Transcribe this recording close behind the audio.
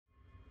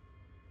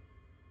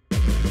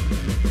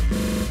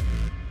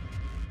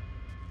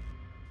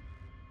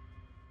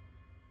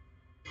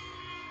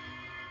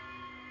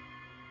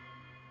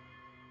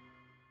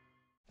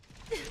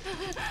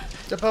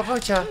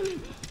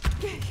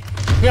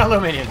Hello,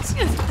 minions.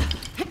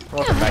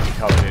 Welcome back to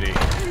Call of Duty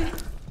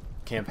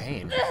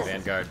campaign,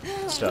 Vanguard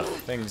stuff,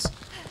 things.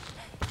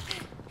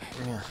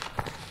 Yeah,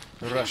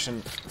 the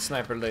Russian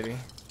sniper lady.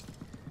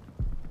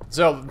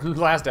 So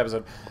last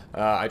episode,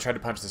 I tried to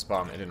punch this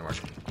bomb. It didn't work.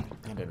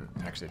 It didn't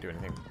actually do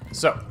anything.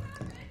 So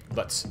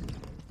let's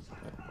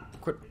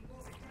quit.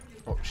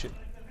 Oh shit.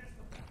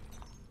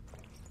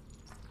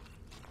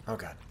 Oh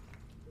god.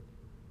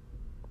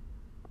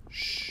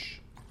 Shh.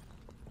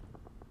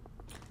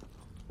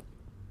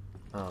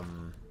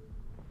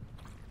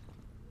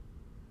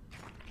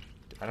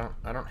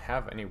 I don't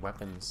have any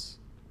weapons.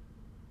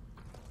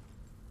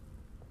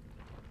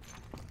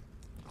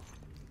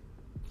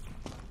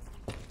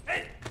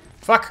 Hey!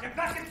 Fuck! Get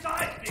back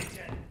inside,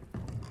 Mädchen!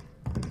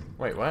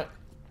 Wait, what?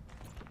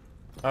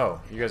 Oh,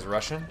 you guys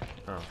Russian?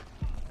 Oh.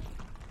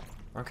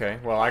 Okay,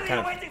 well I kind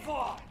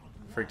of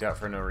freaked out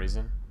for no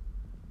reason.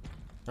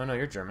 Oh no,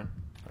 you're German.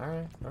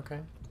 Alright,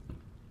 okay.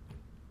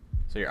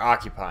 So you're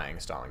occupying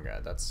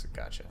Stalingrad, that's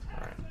gotcha.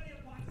 Alright.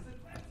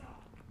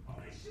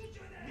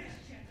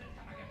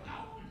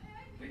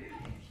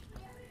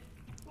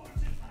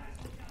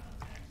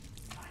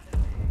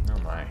 Oh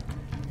my.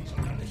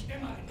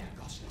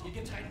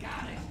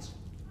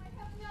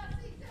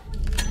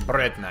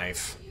 Bread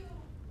knife.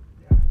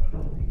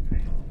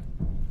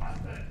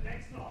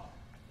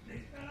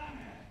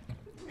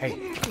 Hey,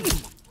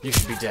 you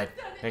should be dead.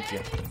 Thank you.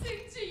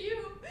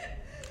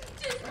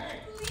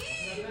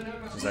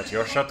 Is that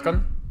your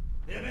shotgun?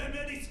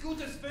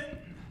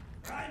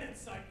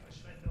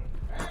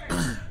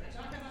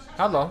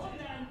 Hello.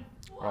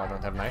 Oh, I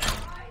don't have a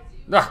knife.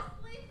 Ah!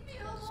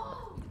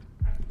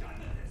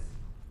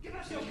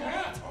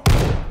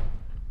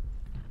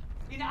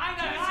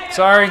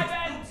 Sorry.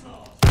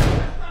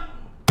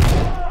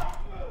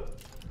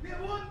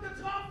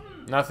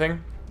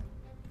 Nothing.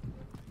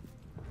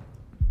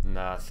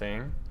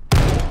 Nothing.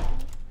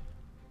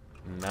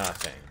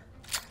 Nothing.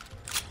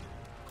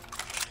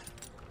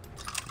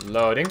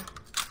 Loading.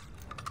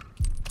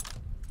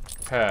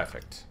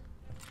 Perfect.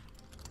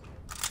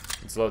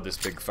 Let's load this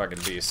big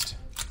fucking beast.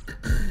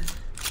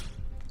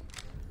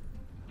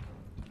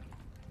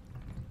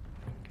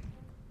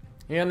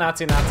 Yeah,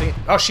 Nazi, Nazi.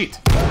 Oh, shit.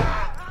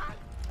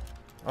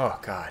 Oh,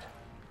 God.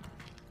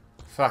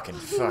 Fucking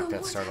fuck,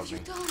 that startled me.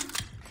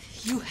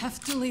 You have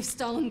to leave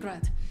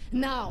Stalingrad.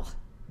 Now.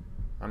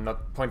 I'm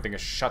not pointing a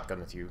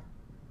shotgun at you.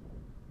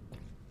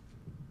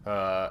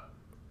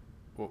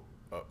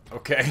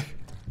 Okay.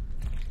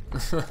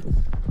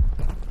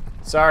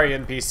 Sorry,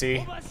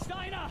 NPC.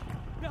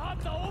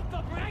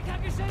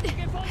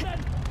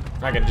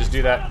 I can just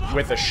do that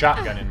with a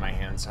shotgun in my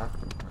hands, huh?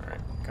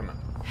 Alright, come on.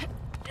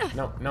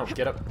 No, no,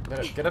 get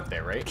up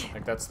there, right?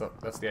 Like that's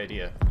the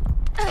idea.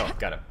 Oh,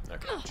 got it.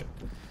 Okay,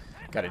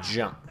 gotta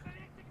jump.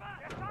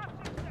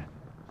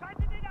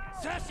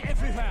 Search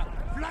everywhere!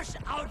 Flush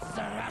out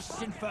the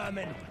Russian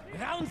vermin!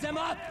 Round them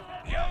up!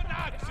 You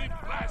Nazi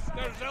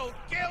bastards will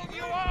kill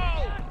you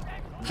all!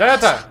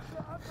 Data!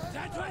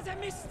 That was a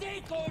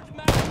mistake, old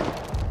man!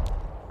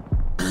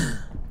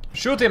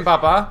 Shoot him,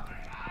 Papa!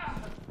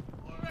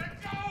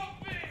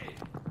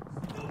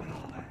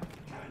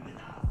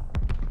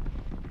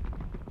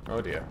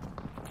 Oh dear.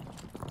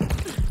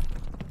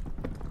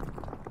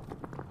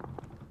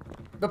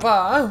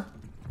 Papa!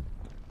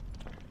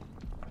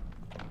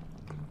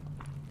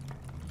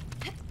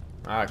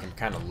 Ah, I can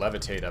kind of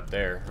levitate up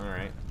there.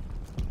 Alright.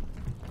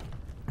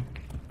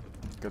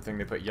 Good thing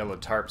they put yellow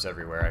tarps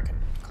everywhere I can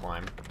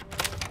climb.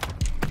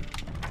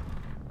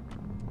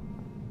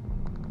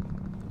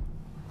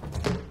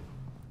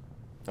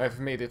 I've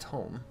made it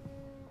home.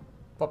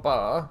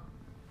 Papa!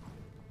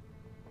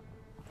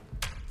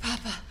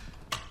 Papa!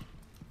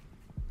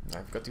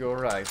 I've got your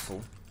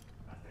rifle.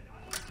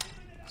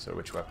 So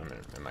which weapon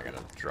am I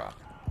gonna drop?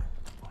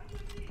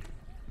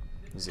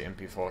 Is the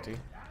MP40?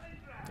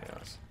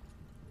 Yes.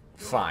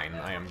 Fine,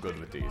 I am good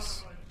with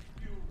these.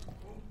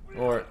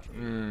 Or,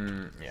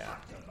 yeah.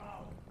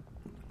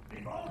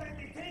 We've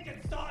already taken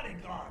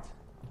Stalingrad.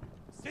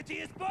 City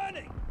is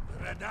burning.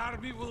 The Red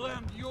Army will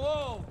end you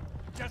all.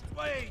 Just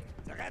wait.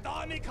 The Red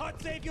Army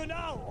can't save you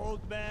now,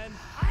 old man.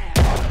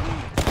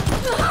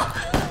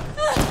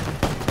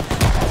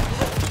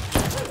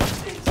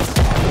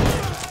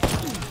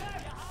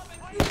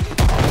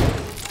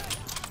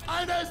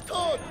 Einer ist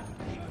tot.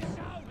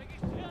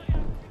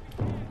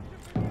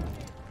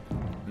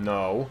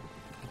 No.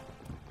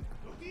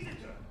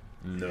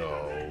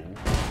 No.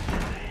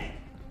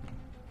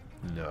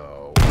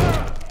 No.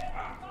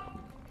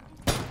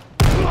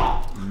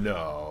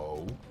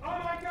 No.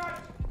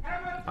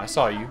 I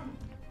saw you.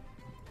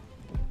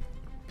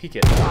 Peek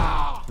it.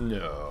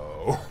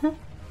 No.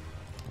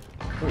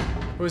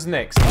 Who's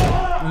next?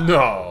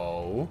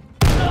 No.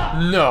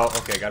 No.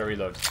 Okay, gotta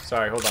reload.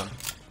 Sorry, hold on.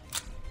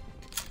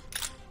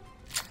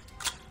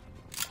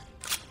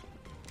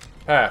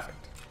 Perfect.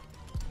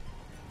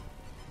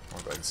 I'll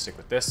go ahead and stick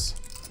with this.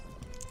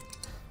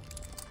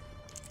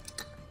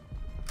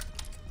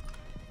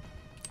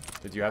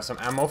 Did you have some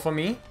ammo for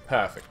me?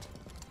 Perfect.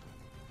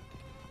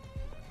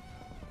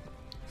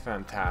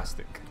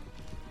 Fantastic.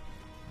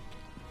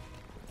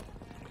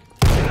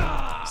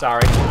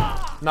 Sorry.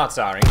 Not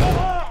sorry.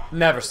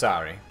 Never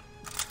sorry.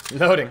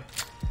 Loading.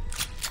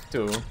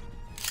 2,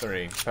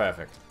 3.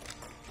 Perfect.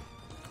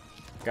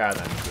 God,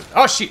 that is good.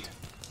 Oh, shit!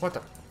 What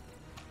the?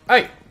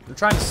 Hey! I'm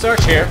trying to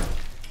search here.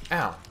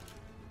 Ow.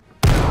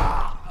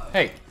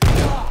 Hey.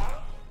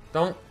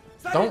 Don't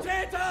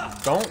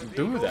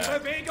do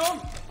that.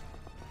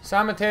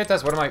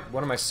 Sanitäters,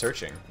 what am I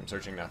searching? I'm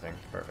searching nothing.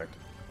 Perfect.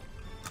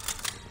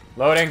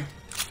 Loading.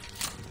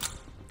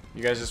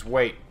 You guys just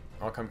wait.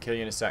 I'll come kill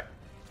you in a sec.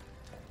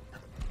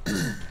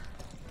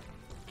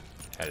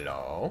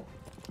 Hello.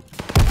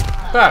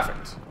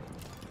 Perfect.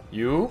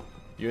 You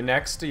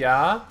next,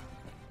 yeah?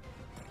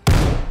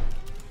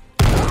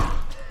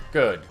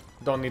 Good.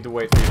 Don't need to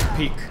wait for you to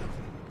peek.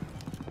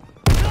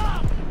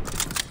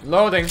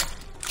 Loading.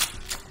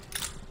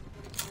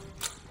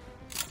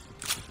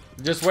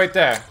 Just wait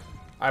there.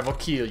 I will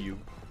kill you.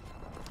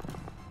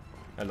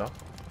 Hello?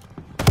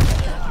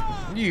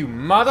 You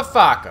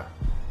motherfucker.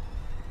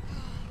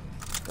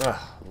 Ugh,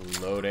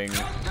 loading.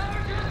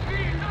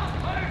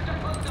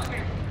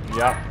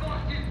 Yep.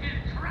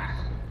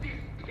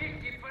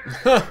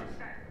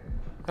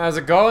 How's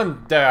it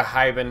going there,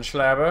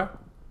 Heibenschleber?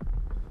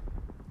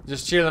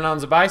 Just chilling on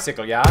the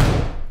bicycle, yeah?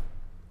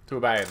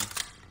 Too bad.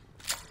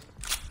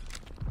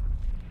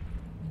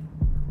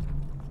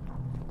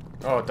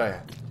 Oh,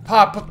 there.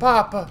 Papa,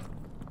 Papa!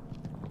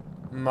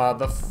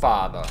 Mother,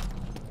 father.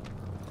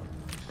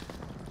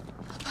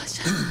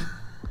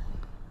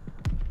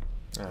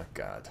 Oh,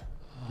 God.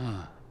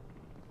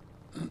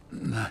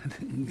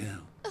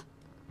 Nightingale.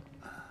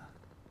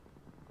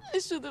 I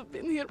should have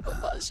been here,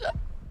 Papasha.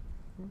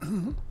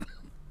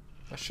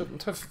 I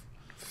shouldn't have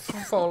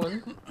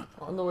fallen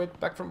on the way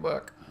back from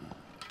work.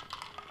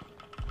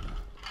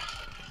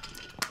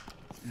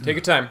 Take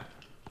your time.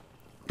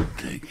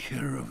 Take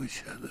care of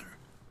each other.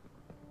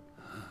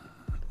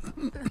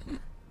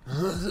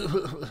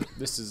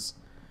 This is...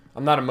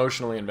 I'm not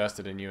emotionally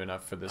invested in you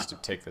enough for this to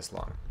take this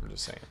long. I'm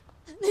just saying.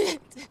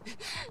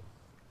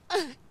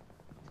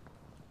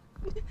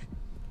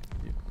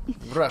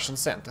 Russian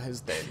Santa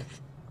is dead.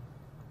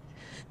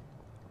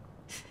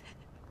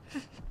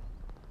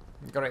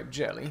 Grape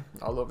jelly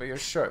all over your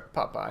shirt,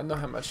 Papa. I know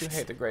how much you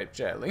hate the grape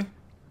jelly.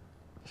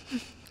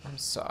 I'm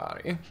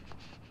sorry.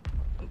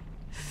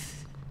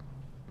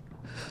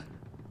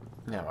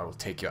 Now I will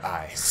take your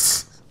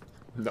eyes.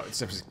 No, I'm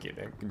just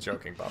kidding. I'm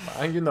joking,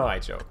 Papa. You know I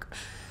joke.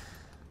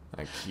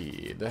 I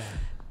kid.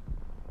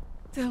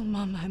 Tell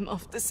Mom I'm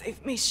off to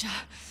save Misha.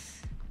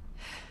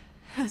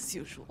 As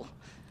usual.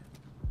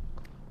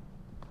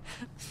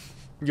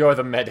 You're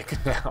the medic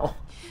now.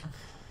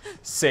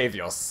 Save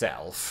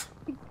yourself.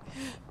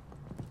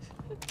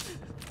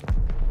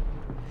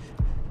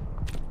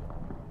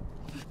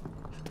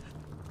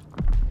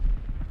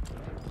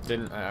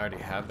 Didn't I already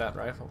have that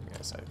rifle?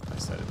 Yes, I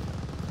said it.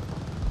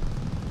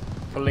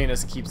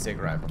 Polina's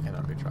keepsake rifle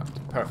cannot be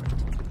dropped. Perfect.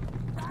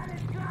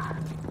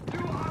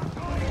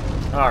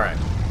 Alright.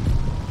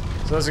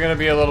 So this is going to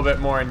be a little bit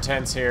more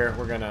intense here.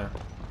 We're going to...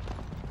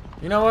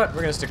 You know what?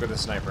 We're going to stick with the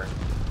sniper.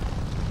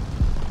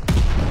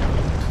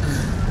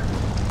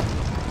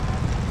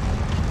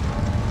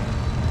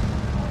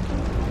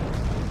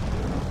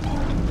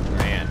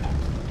 Man.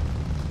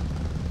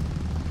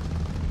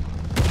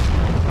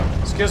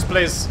 Excuse,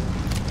 please.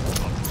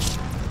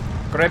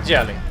 Grape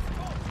jelly.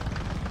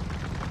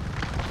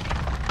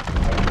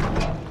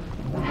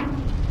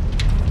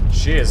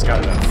 She has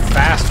got a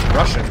fast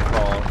Russian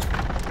crawl.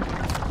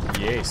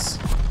 Yes.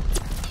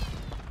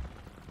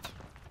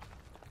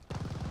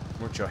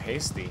 Mucho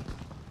hasty.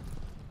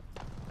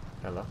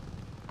 Hello.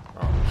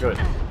 Oh, good.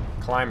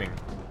 Climbing.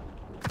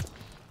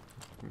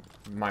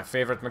 My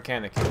favorite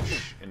mechanic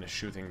in a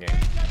shooting game.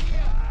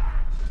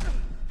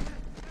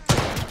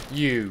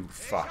 You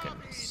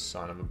fucking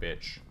son of a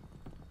bitch.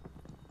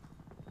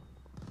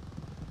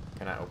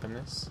 Can I open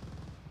this?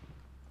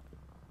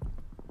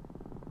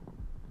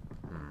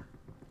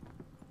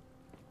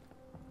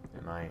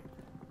 It might.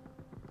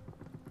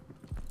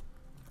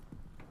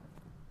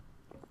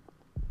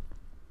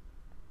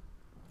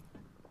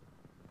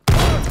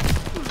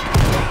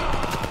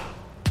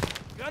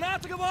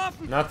 Granate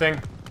geworfen!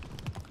 Nothing.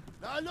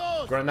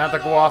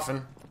 Granate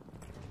geworfen.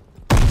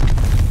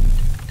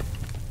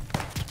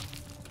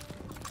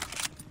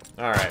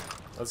 Alright,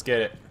 let's get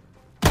it.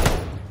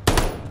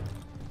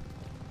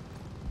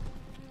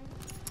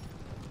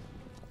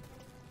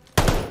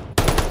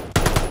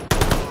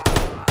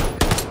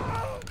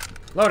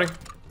 Loading.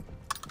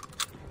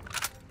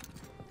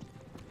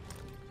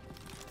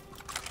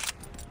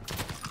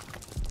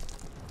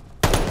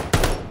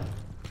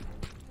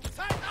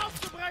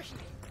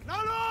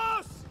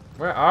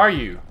 Where are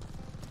you?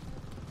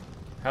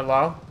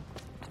 Hello?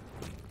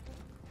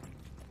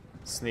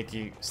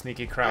 Sneaky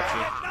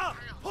crouchy.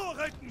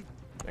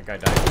 That guy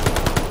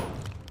died.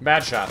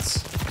 Bad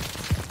shots.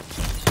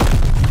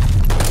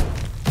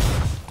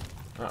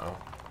 Uh-oh.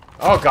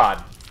 Oh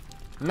god.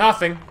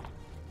 Nothing.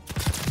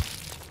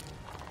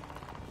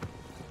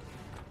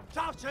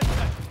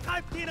 Scharfschütze!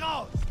 Treibt ihn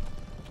raus!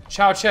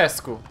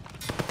 Ceausescu.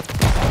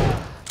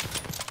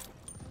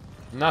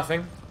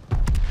 Nothing.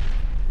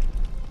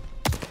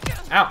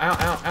 Ow, ow,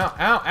 ow, ow,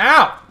 ow,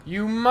 ow!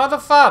 You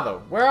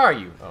motherfather! Where are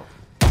you? Oh.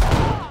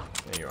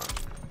 There you are.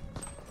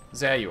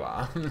 There you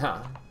are.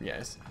 No.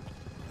 Yes.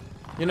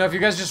 You know, if you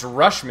guys just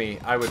rush me,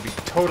 I would be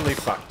totally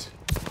fucked.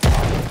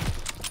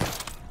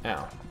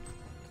 Ow.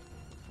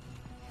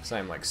 Because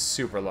I'm like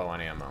super low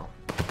on ammo.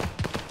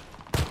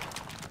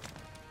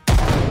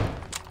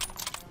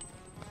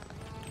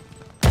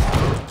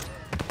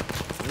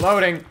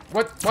 Loading.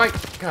 What? Why?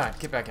 God,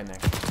 get back in there.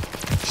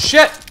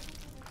 Shit!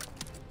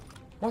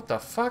 What the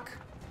fuck?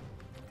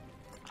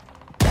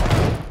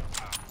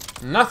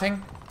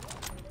 Nothing.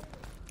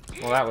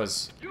 Well, that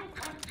was...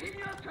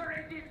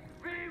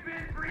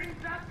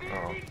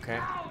 Oh, okay.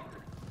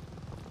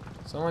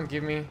 Someone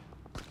give me...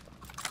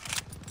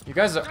 You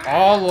guys are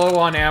all low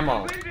on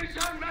ammo.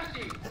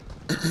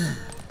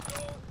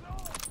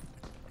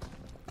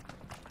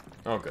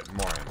 Oh, good.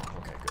 More ammo.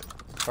 Okay, good.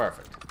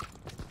 Perfect.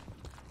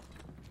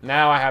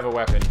 Now I have a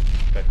weapon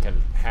that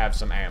can have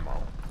some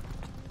ammo.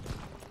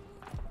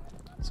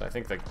 So I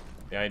think the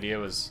idea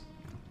was...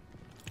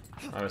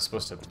 I was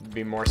supposed to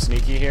be more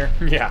sneaky here.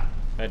 Yeah,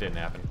 that didn't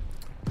happen.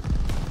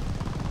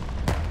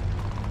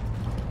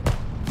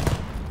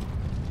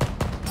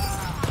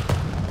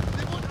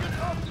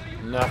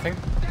 Nothing.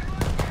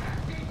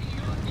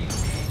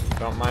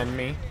 Don't mind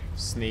me.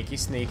 Sneaky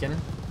sneaking.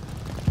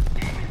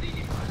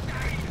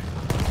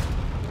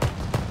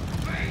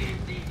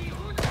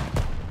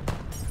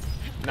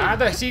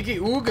 Nada sneaky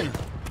oogan.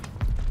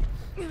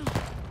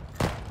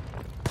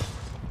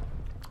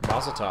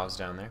 Mazel tov's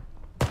down there.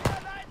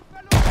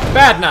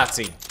 Bad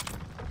Nazi!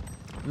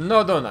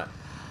 No donut.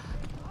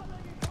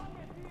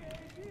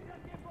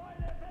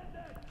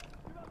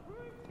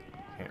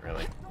 Can't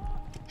really.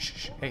 Shh,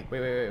 shh. Hey,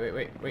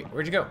 wait.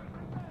 Where'd you go?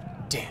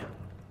 Damn.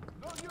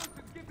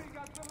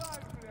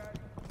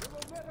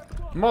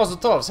 Mazel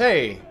tovs,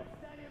 hey!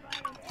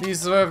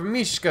 These are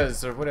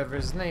Mishkas, or whatever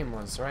his name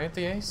was, right?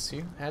 The ace?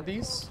 You had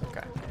these?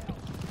 Okay.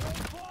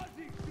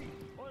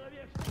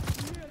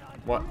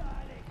 What?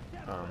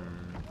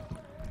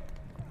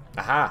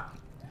 Aha!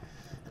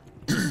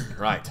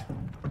 Right.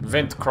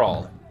 Vent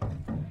crawl.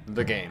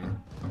 The game.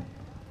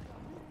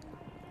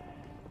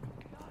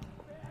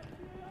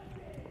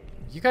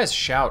 You guys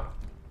shout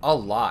a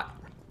lot.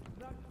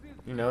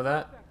 You know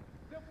that?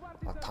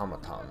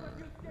 Automaton.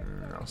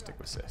 I'll stick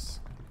with this.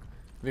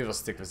 We will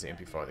stick with the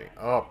MP40.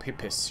 Oh,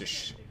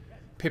 Pipsish.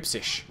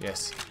 Pipsish,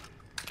 yes.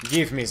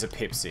 Give me the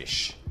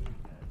Pipsish.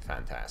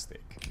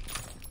 Fantastic.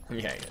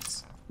 Yeah,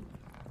 yes.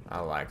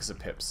 I like the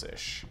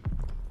Pipsish.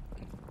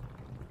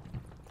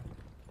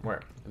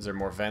 Where? Is there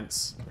more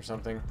vents or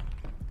something?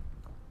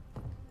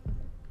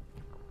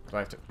 Do I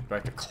have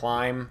to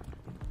climb?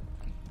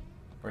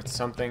 Or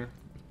something?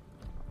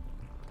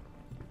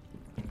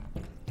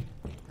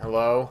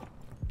 Hello?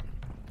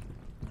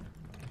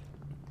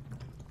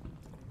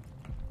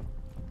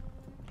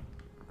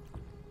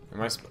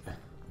 Am I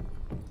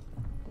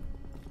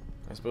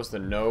supposed to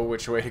know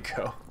which way to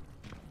go?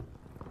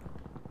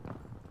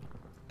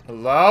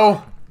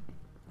 Hello?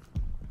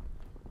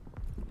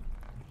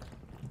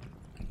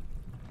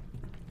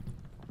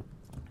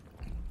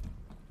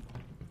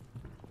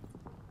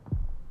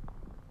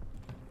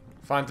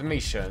 Find the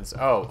missions.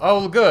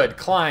 Oh, good.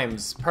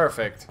 Climbs.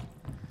 Perfect.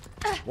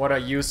 What a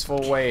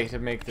useful way to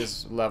make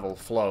this level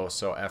flow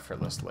so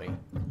effortlessly.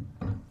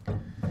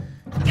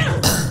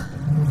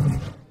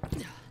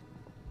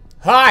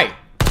 Hi!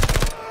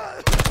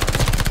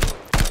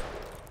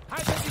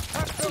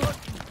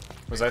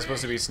 Was I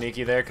supposed to be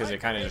sneaky there? Because it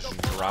kind of just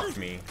dropped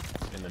me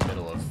in the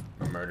middle of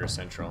Murder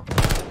Central.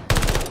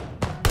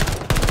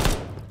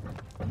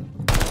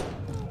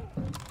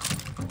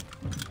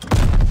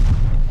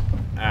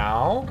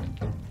 Ow?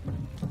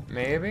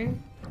 Maybe?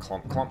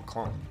 Clump, clump,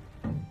 clump.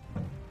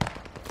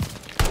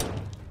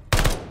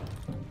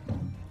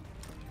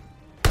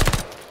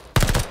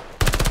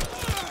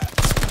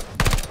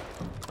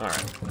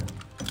 Alright.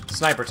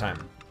 Sniper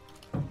time.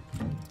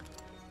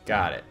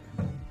 Got it.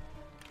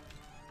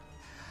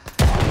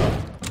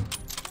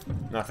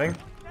 Nothing.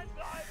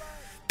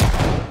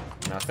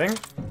 Nothing.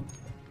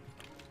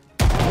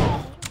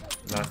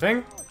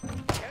 Nothing.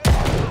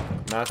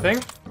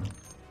 Nothing.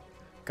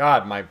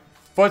 God, my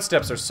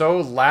footsteps are so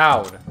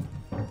loud.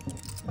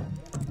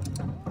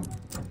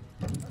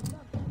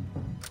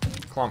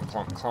 Clump,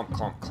 clump, clump,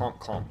 clump, clump,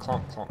 clump,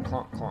 clump, clump,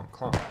 clump, clump,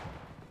 clump.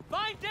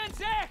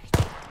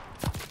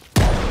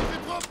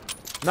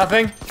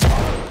 Nothing.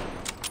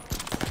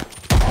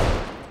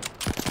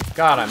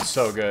 God, I'm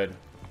so good.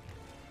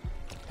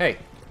 Hey.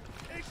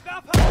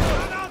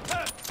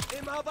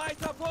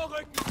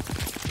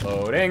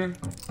 Loading.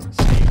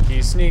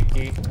 Sneaky,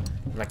 sneaky.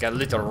 Like a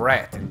little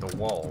rat in the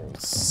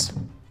walls.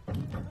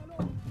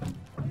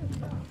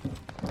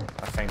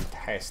 A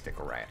fantastic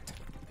rat.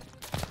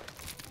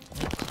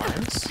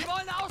 Climbs.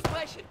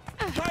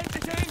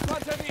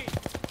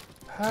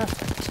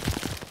 Perfect.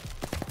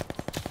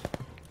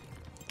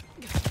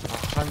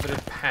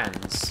 100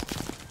 pans.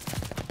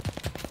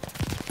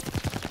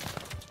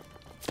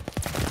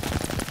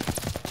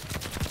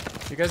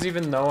 You guys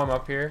even know I'm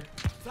up here?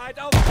 Zeit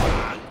auf!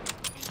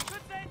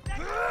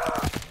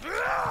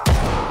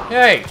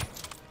 Hey!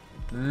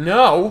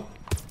 No!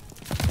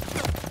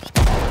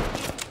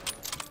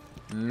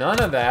 None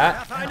of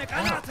that.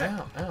 Ow,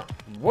 ow, ow.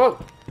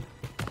 Whoa!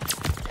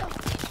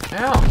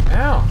 Ow,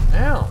 ow,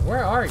 ow.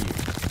 Where are you?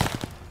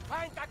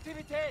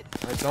 Feindaktivität!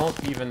 I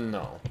don't even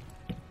know.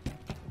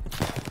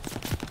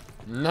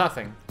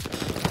 Nothing.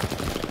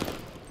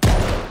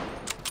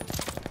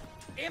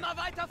 Immer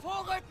weiter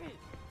vorrücken!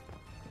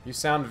 You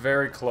sound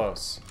very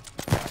close.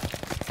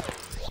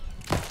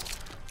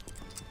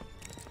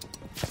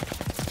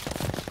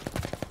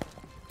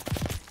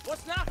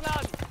 Muss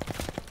nachladen!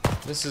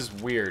 This is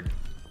weird.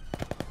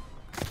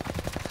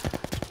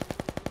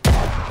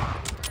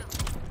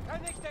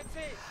 Kann nicht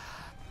entziehen!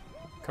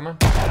 Come on.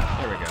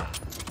 There we go.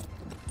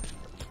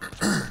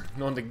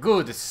 No, the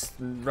good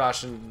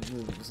Russian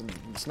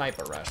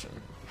sniper Russian.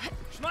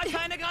 Schmeiß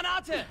eine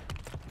Granate!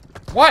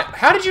 What?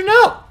 How did you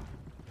know?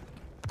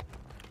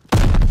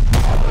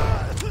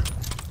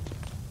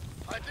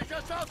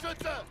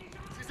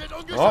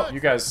 Oh, you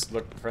guys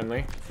look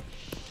friendly.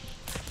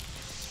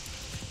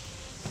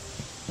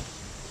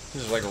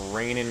 This is like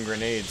raining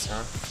grenades,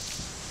 huh?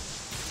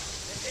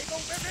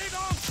 Bewegung,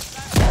 Bewegung!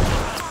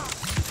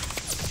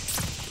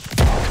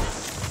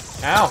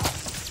 Ow!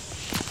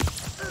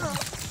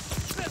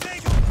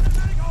 Bewegung,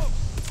 Bewegung!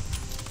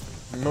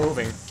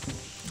 Moving.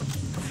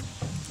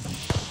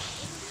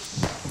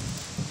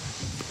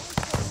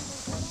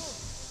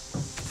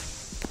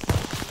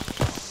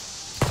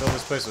 Fill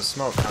this place with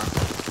smoke, huh?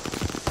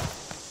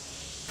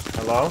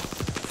 Hello?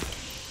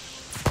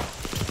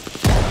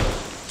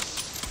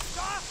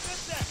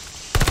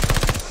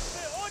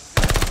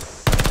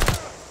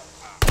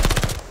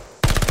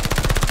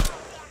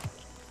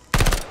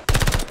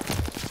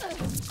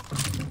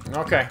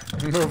 Okay,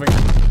 moving.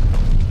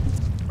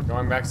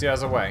 Going back the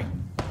other way.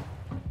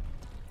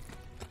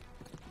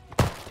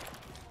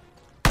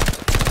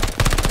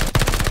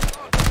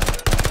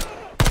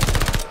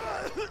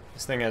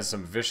 This thing has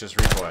some vicious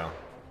recoil.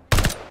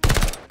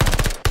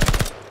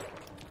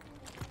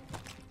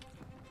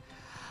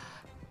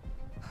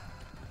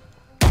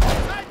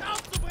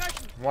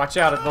 Watch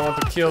out, I don't want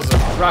the kills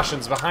of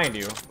Russians behind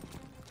you.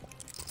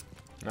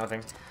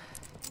 Nothing.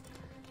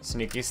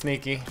 Sneaky,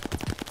 sneaky.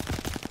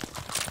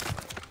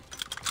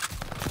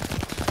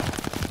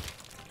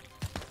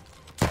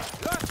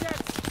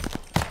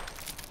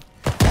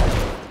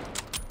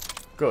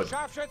 Good.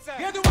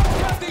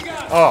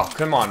 Oh,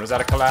 come on. Was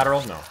that a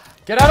collateral? No.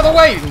 Get out of the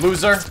way,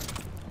 loser!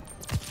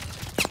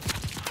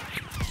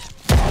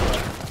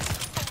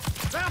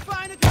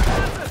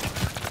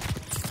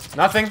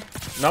 Nothing?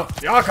 No.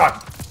 Oh,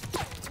 God!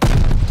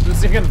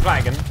 Singen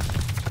Wagen.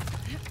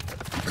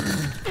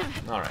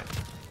 Alright.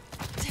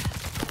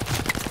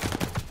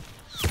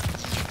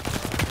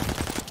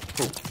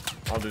 Cool.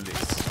 I'll do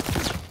these.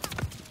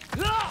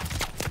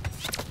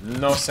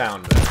 No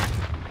sound there.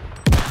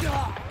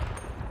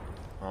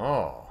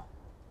 Oh.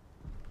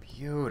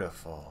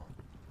 Beautiful.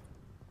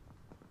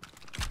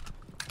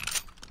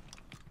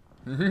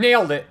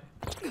 Nailed it.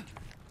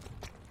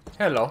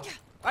 Hello.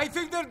 I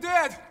think they're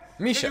dead.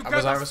 Misha. Can you I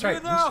cut was us right.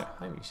 free now? Misha.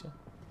 Hi, Misha.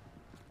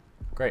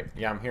 Great.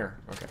 Yeah, I'm here.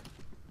 Okay.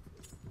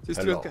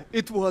 Hello.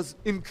 It was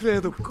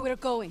incredible. We're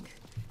going.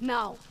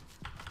 Now.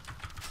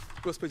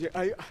 Господи,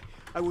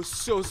 I was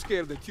so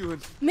scared that you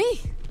and...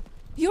 Me?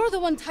 You're the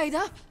one tied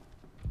up.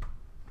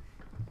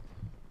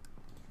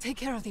 Take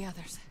care of the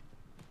others.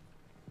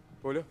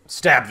 Оля?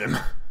 Stab them.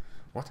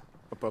 What?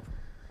 Up, up.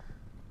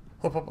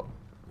 Hop, hop, hop.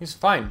 He's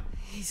fine.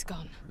 He's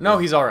gone. No,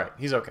 he's alright.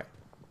 He's okay.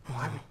 You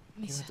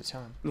Misha. have to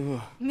tell him.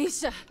 No.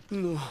 Misha.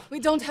 No. We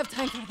don't have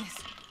time for this.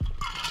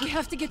 We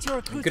have to get your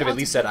You recruits could have out at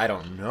least of said, here. I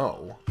don't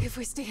know. If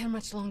we stay here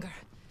much longer,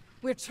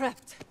 we're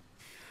trapped.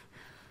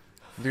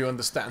 Do you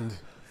understand?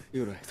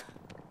 You're right.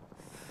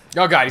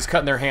 Oh god, he's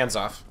cutting their hands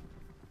off.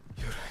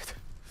 You're right.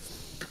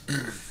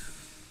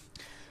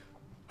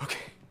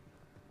 Okay.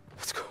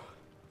 Let's go.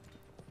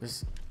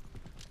 This...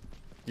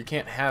 You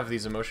can't have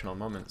these emotional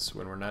moments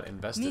when we're not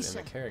invested in Misha,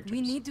 the characters. we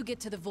need to get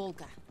to the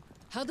Volga.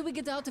 How do we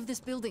get out of this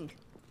building?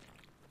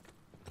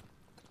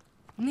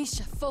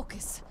 Misha,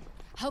 focus.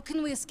 How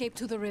can we escape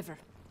to the river?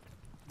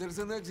 There's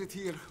an exit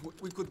here.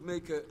 We could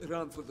make a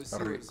run for the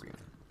sewers.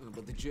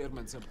 But the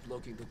Germans are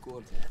blocking the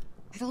court.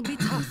 It'll be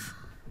tough.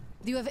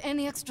 Do you have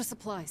any extra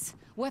supplies?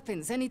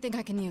 Weapons, anything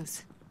I can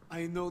use?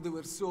 I know there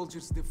were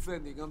soldiers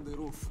defending on the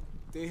roof.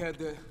 They had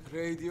a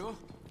radio.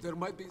 There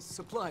might be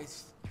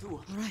supplies,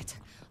 too. All right.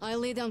 I'll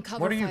lay down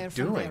cover What are you fire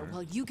from there doing?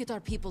 while you get our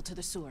people to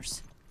the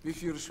sewers.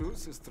 If you're sure,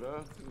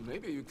 sister,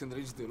 maybe you can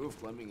reach the roof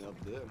climbing up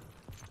there.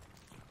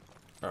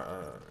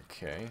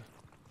 Okay.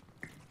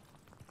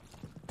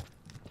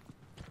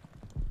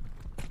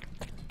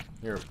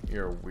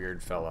 You're a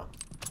weird fella.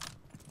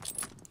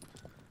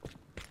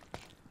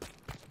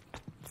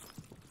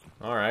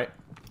 Alright.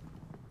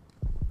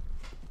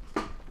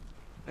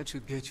 That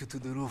should get you to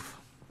the roof.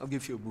 I'll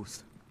give you a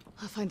boost.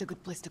 I'll find a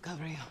good place to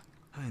cover you.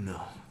 I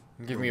know.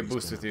 Give me a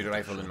boost with your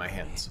rifle in my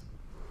hands.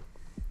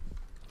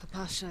 The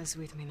Pasha is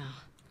with me now.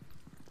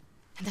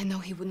 And I know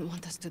he wouldn't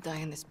want us to die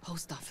in this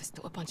post office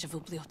to a bunch of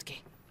ubliotki.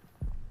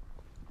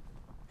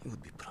 He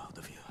would be proud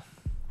of you.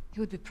 He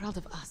would be proud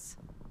of us.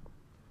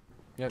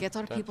 Yep, Get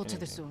our people to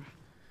the sewer.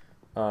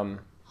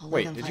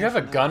 Wait, did you have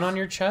a gun on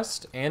your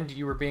chest and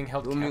you were being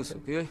held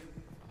captive?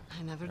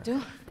 I never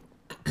do.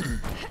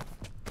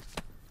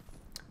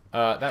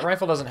 That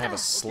rifle doesn't have a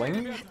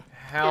sling?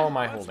 How am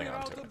I holding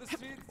on to it?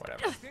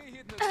 Whatever.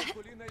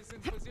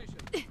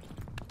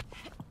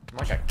 I'm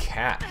like a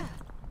cat.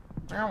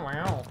 Meow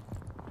meow.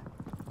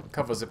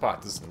 Cover the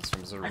partisans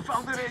from the I roof.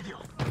 found the radio.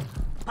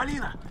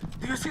 Polina,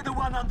 do you see the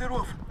one on the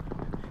roof?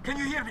 Can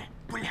you hear me?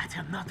 Блять,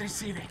 I'm not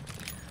receiving.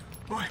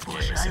 Boy,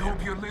 Bоже, I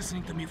hope you're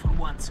listening to me for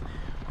once.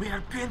 We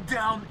are pinned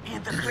down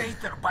in the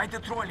crater by the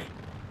trolley.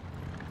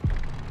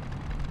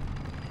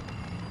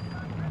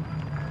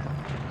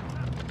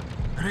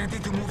 Ready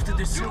to move to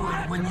the sewer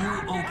when you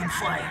open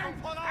fire.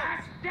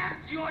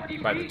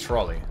 By the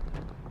trolley.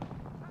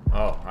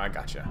 Oh, I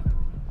gotcha.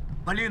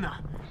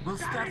 Polina, we'll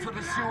start for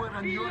the sewer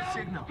on your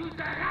signal. To the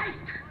right!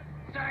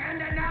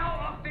 Surrender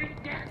now or face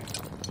death!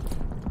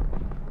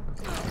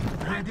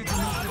 Ready to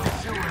move to the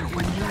sewer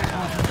when you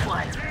open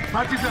fire.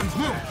 Partisans,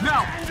 move!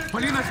 Now!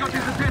 Polina's got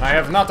his attention! I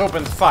have not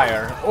opened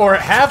fire. Or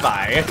have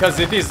I? Because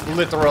it is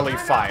literally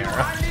fire.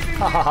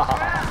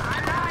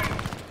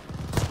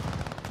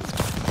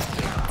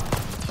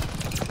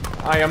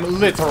 I am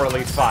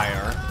literally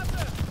fire.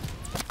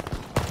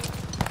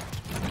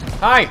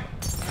 Hi!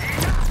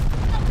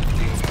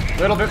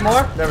 Little bit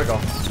more? There we go.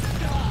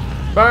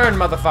 Burn,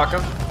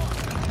 motherfucker.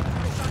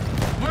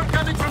 We're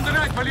coming from the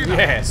right, Polina!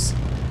 Yes.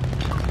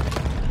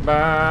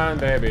 Burn,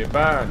 baby,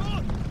 burn.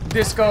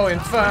 Disco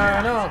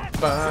Inferno.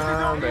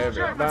 Burn, baby,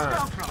 burn.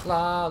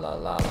 La la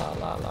la la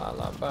la la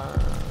la, burn.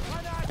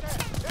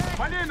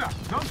 Polina,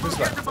 don't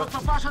forget about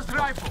Papasha's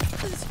rifle.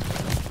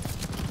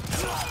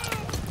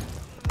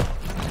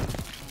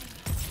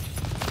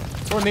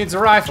 Who needs a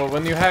rifle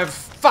when you have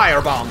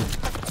firebomb?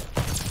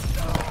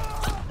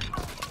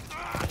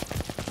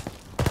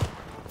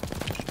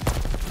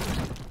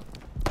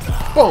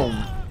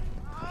 Boom.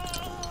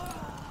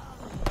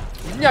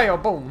 Yeah, yo,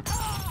 boom.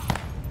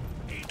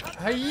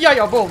 Yeah,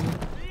 yo, boom.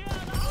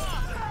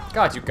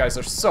 God, you guys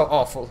are so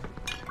awful.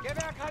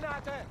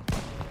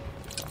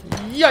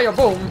 Yeah, yo,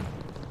 boom.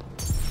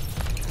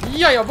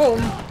 Yeah, yo, boom.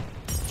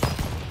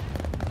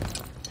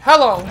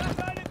 Hello.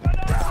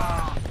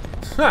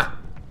 Huh.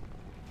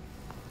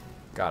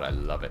 God, I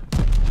love it.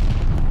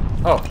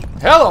 Oh,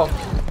 hello.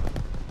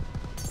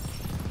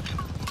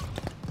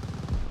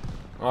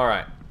 All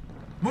right.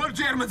 More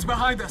Germans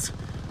behind us.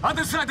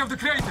 Other side of the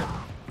crater.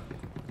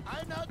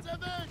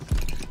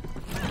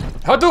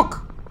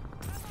 Hadouken!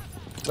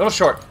 Little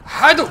short.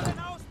 Hadouken!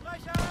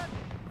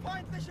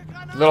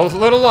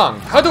 Little long.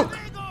 Hadouken!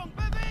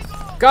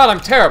 God, I'm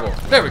terrible.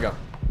 There we go.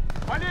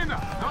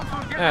 Polina, don't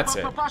forget That's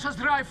about it. Papasha's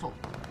rifle.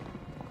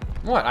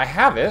 What? I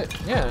have it.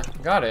 Yeah,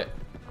 got it.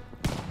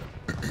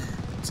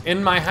 It's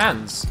in my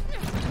hands.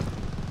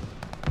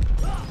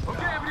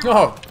 Okay, everyone.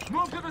 Oh,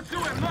 Move to the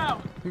sewer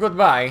now.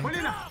 goodbye.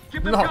 Polina,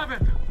 keep them No.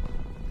 covered.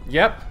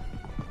 Yep.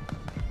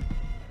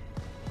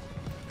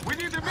 We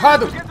need a minute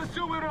Hadouken. to get the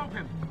sewer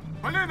open.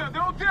 Polina, the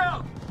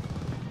hotel.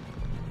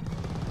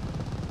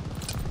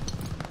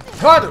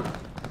 Hadouken!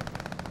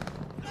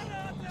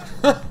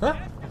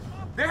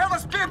 They have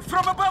us pinned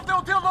from above the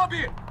hotel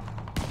lobby.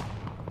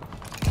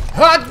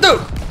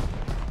 Hadouken!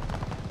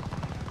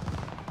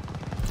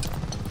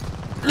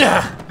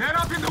 Yeah. They're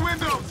up in the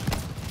windows.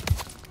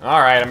 All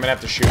right, I'm gonna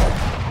have to shoot.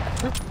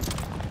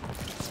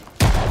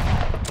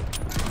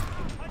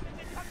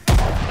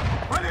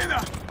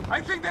 Polina,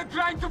 I think they're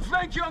trying to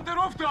flank you on the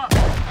rooftop.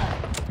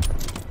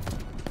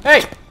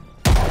 Hey!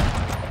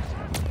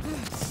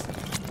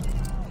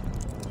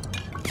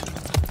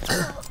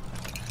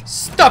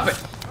 Stop it!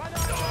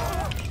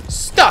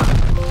 Stop it!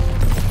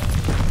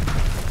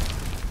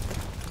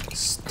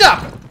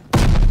 Stop it!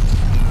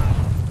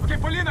 Okay,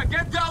 Polina,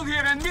 get down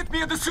here and meet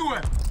me at the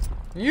sewer.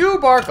 You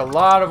bark a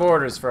lot of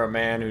orders for a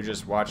man who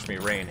just watched me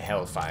rain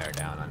hellfire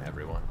down on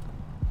everyone.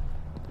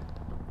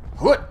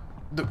 What?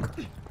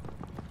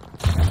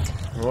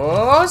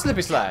 Oh,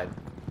 slippy slide.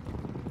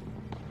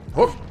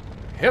 Whoop.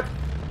 Hip.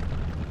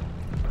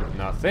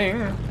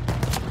 Nothing.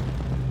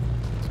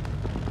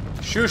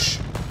 Shush.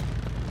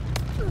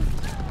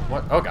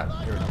 What? Oh god.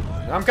 Here we go.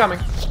 I'm coming.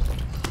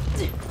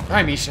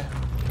 Hi, Misha.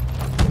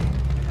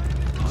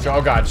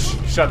 Oh god.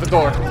 Shut the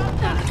door.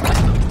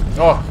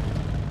 Oh.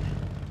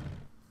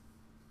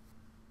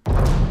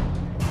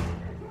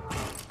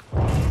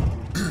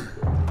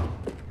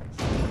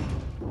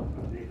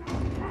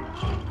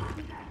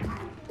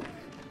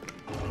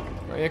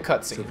 A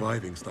cutscene.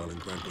 Surviving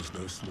Stalingrad was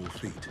no small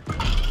feat.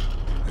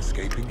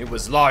 Escaping, It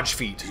was large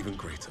feet. even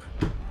greater.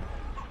 We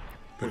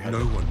But had no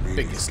the one really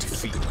biggest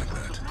escaped something like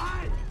that.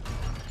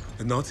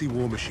 The Nazi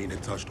war machine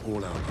had touched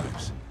all our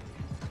lives,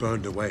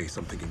 burned away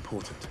something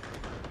important.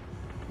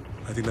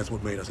 I think that's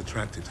what made us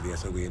attracted to the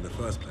SOE in the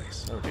first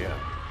place. Oh dear.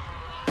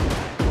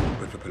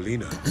 But for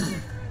Polina,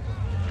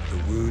 the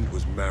wound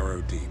was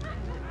marrow deep.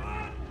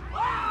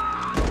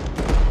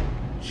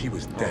 she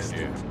was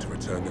destined to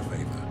return the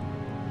favor.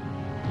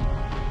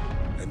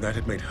 And that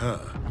had made her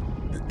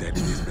the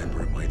deadliest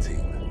member of my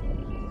team.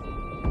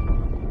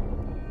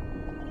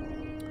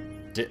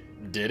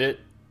 Did it?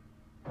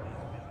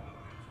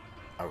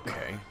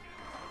 Okay.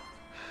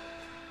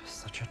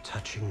 Such a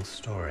touching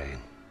story.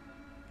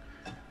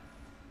 You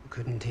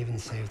couldn't even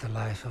save the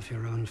life of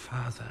your own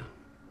father.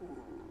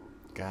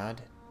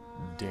 God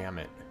damn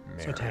it,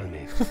 Mary. So tell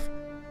me,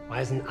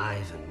 why isn't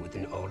Ivan with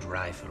an old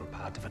rifle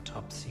part of a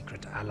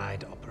top-secret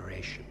Allied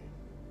operation?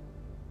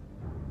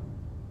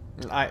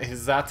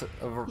 Is that a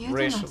You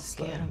racial do not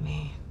scare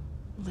me,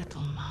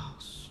 little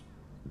mouse.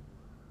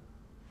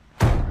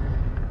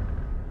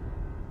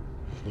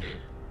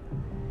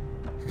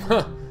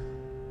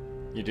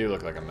 You do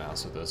look like a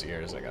mouse with those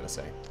ears, I gotta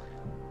say.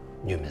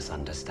 You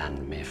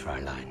misunderstand me,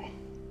 Fräulein.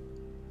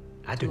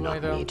 I do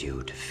not need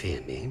you to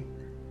fear me.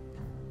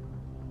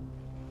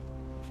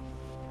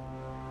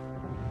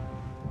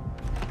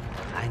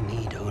 I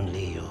need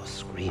only your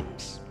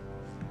screams.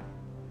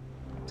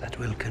 That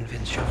will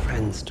convince your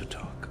friends to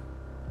talk.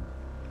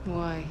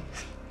 Why?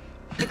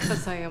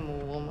 Because I am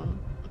a woman.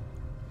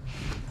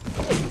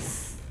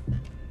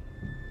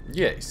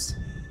 Yes.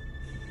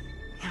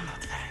 You're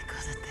not very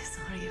good at this,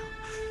 are you?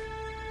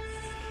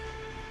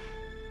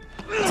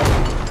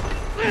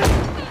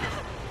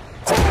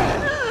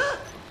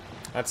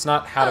 That's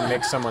not how to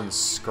make someone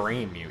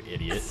scream, you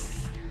idiot.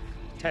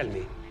 Tell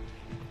me,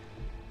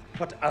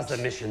 what other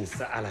missions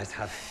the Allies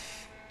have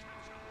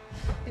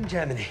in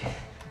Germany?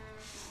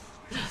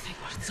 Nothing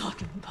worth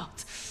talking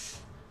about.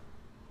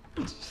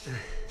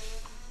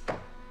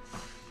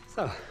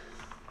 So,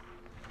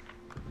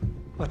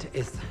 what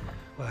is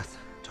worth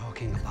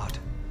talking about,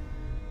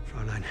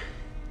 Fräulein?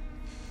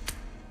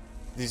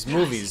 These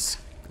movies,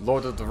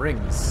 Lord of the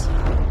Rings.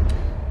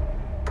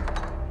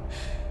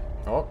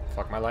 Oh,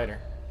 fuck my lighter.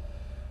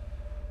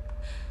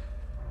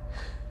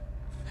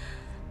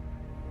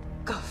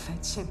 Go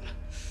fetch him.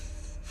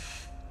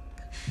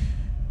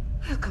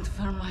 We'll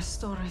confirm my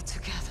story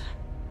together.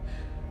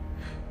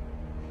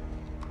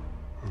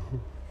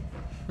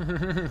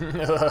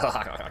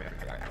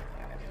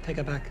 Take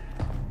her back.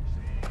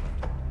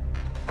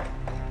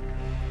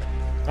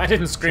 I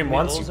didn't scream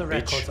once, all you the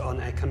bitch. records on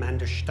a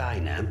Commander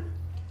Steiner,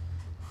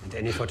 and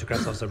any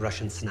photographs of the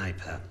Russian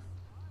sniper.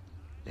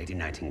 Lady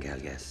Nightingale,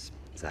 yes,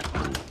 that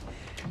one.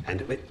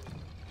 And wait.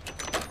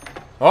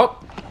 Oh!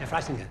 Herr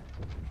Freisinger,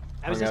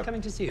 I was just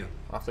coming to see you.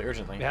 Awfully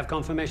urgently. We have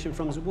confirmation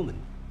from the woman.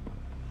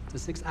 The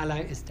sixth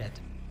ally is dead.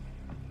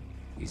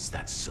 Is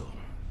that so?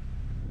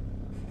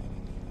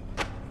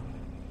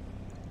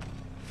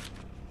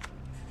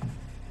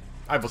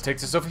 I will take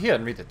this over here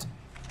and read it.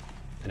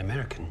 An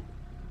American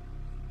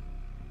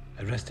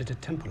arrested at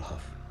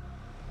Tempelhof,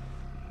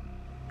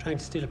 trying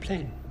to steal a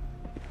plane.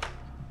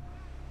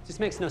 This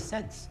makes no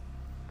sense.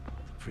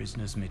 The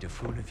prisoners made a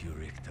fool of you,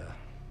 Richter.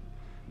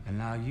 And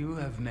now you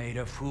have made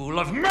a fool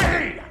of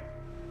me!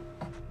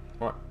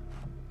 What?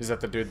 Is that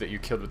the dude that you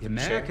killed with The the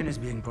American chair? is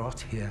being brought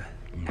here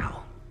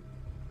now.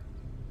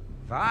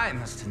 If I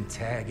must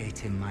interrogate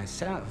him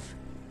myself,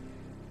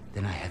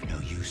 then I have no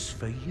use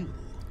for you.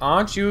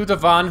 Aren't you the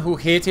one who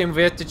hit him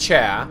with the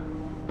chair?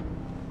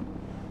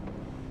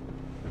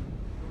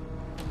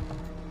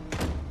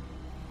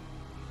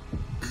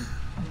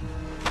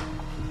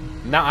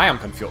 Now I am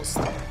confused.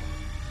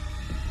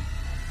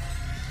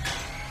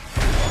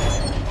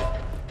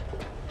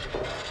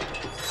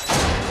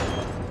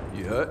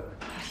 You hurt?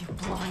 Are you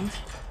blind?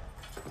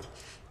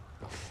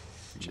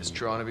 Just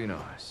trying to be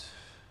nice.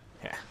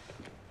 Yeah.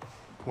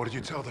 What did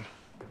you tell them?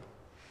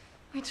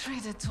 We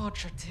traded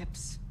torture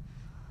tips.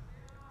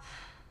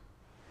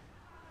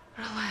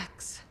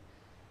 Relax.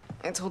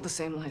 I told the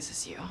same lies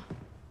as you.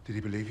 Did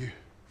he believe you?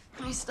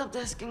 He stopped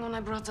asking when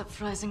I brought up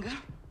Freisinger.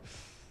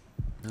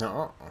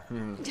 No.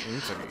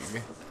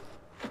 Intrigue.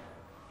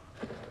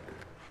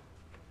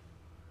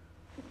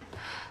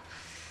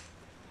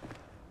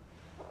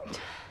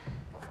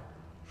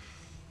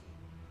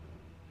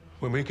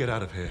 When we get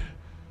out of here,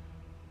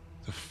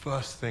 the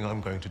first thing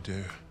I'm going to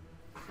do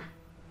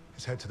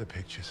is head to the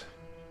pictures.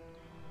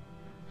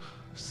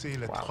 See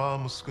Les Trois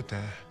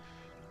Mousquetaires.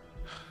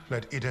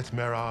 Let Edith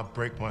Mera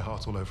break my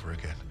heart all over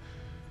again.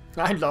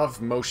 I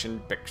love motion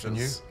pictures. And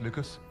you,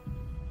 Lucas?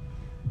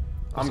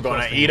 I'm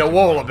gonna eat a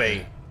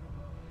wallaby.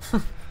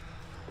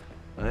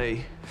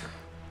 Hey.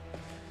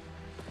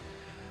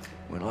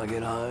 When I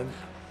get home,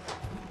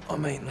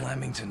 I'm eating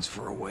lamingtons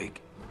for a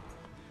week.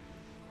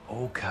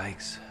 All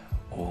cakes,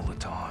 all the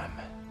time.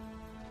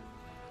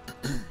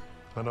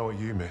 I know what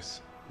you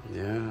miss.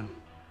 Yeah.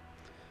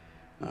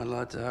 I'd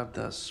like to have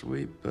that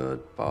sweet bird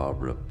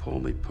Barbara pour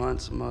me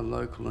pints of my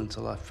local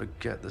until I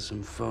forget this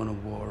infernal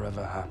war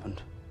ever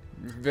happened.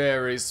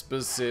 Very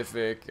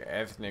specific,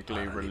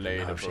 ethnically Even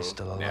know if she's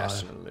still relatable, alive.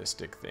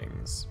 nationalistic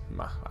things.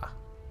 Maha.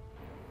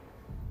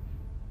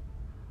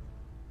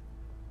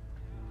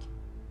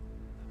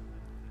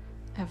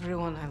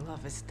 Everyone I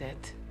love is dead.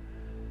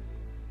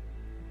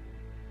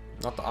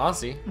 Not the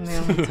Aussie. And the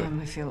only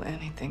time I feel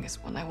anything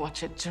is when I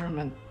watch a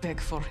German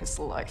beg for his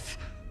life.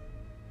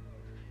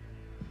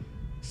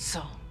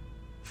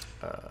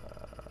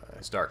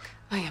 It's dark.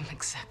 I am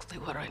exactly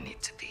where I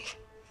need to be.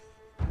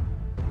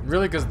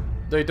 Really, because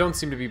they don't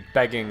seem to be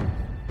begging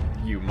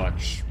you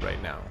much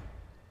right now.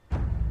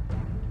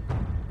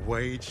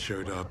 Wade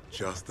showed up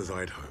just as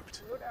I'd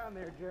hoped.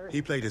 He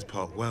played his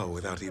part well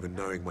without even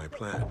knowing my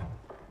plan.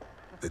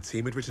 The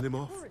team had written him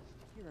off,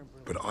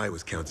 but I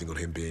was counting on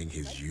him being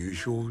his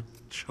usual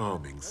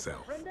charming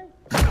self.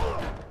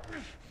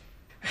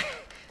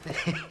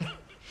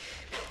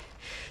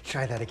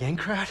 Try that again,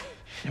 crowd,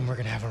 and we're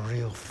gonna have a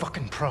real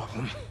fucking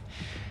problem.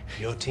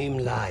 Your team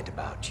lied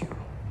about you,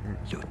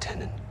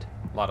 Lieutenant.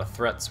 A lot of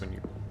threats when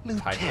you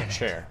hide in a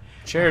chair.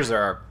 Chairs are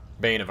our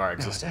bane of our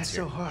existence that's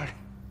here. so hard.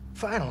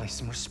 Finally,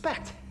 some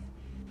respect.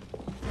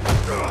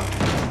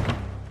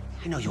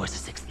 I know you are the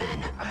sixth man.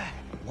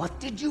 What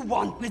did you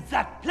want with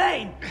that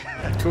plane?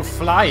 To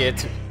fly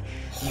it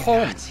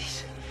home.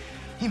 Nazis.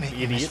 You made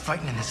me miss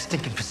fighting in the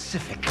stinking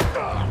Pacific.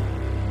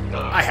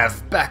 I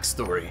have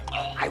backstory.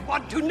 I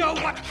want to know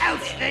what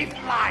else they've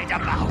lied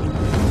about.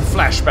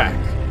 Flashback.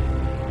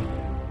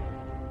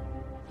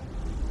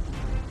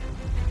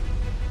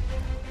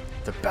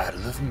 The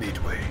Battle of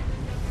Midway.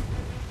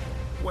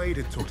 Wade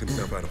had talked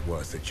himself out of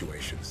worse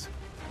situations.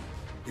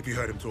 If you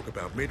heard him talk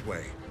about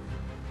Midway,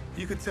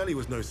 you could tell he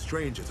was no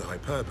stranger to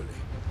hyperbole.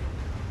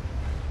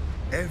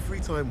 Every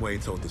time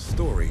Wade told the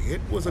story,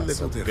 it was a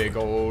little different. Big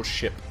old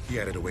ship. He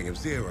added a wing of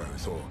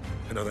Zeros or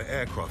another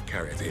aircraft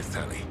carrier to his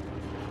tally.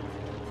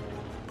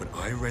 But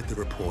I read the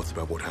reports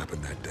about what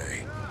happened that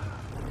day.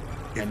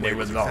 If And they Wade were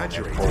was long.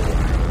 exaggerating,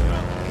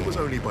 it was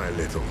only by a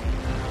little.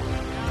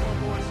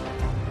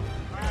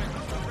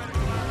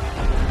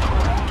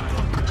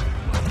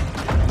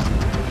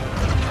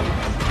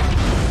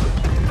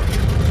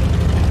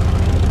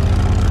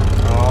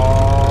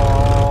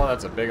 Oh,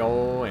 that's a big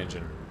old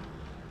engine.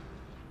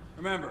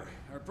 Remember,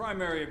 our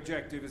primary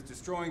objective is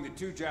destroying the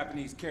 2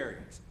 Japanese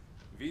carriers.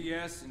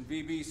 VS and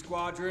VB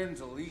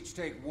squadrons will each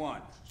take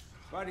 1.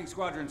 Fighting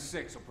Squadron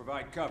 6 will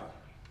provide cover.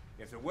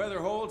 If the weather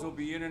holds, we'll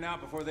be in and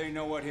out before they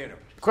know what hit them.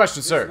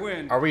 Question,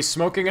 sir. Are we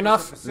smoking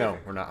enough? No,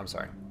 we're not. I'm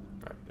sorry.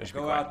 Right, I should be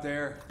Go quiet. out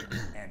there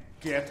and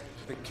get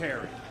the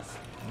carriers.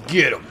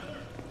 Get them.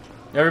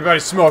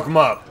 Everybody smoke them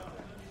up.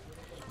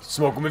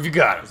 Smoke them if you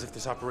got them. As if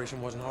this operation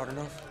wasn't hard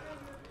enough.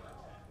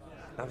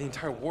 Now the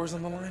entire war's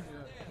on the line?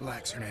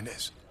 Relax,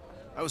 Hernandez.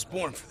 I was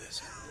born for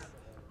this.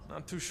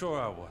 Not too sure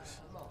I was.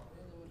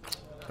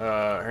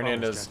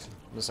 Hernandez,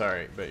 I'm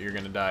sorry, but you're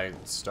gonna die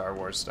Star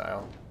Wars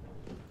style.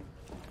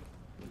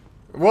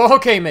 Well,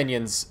 okay,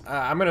 minions.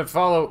 I'm gonna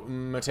follow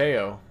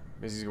Mateo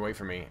because he's away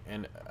from me,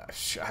 and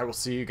I will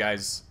see you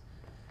guys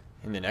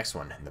in the next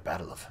one, in the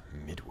Battle of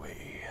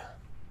Midway.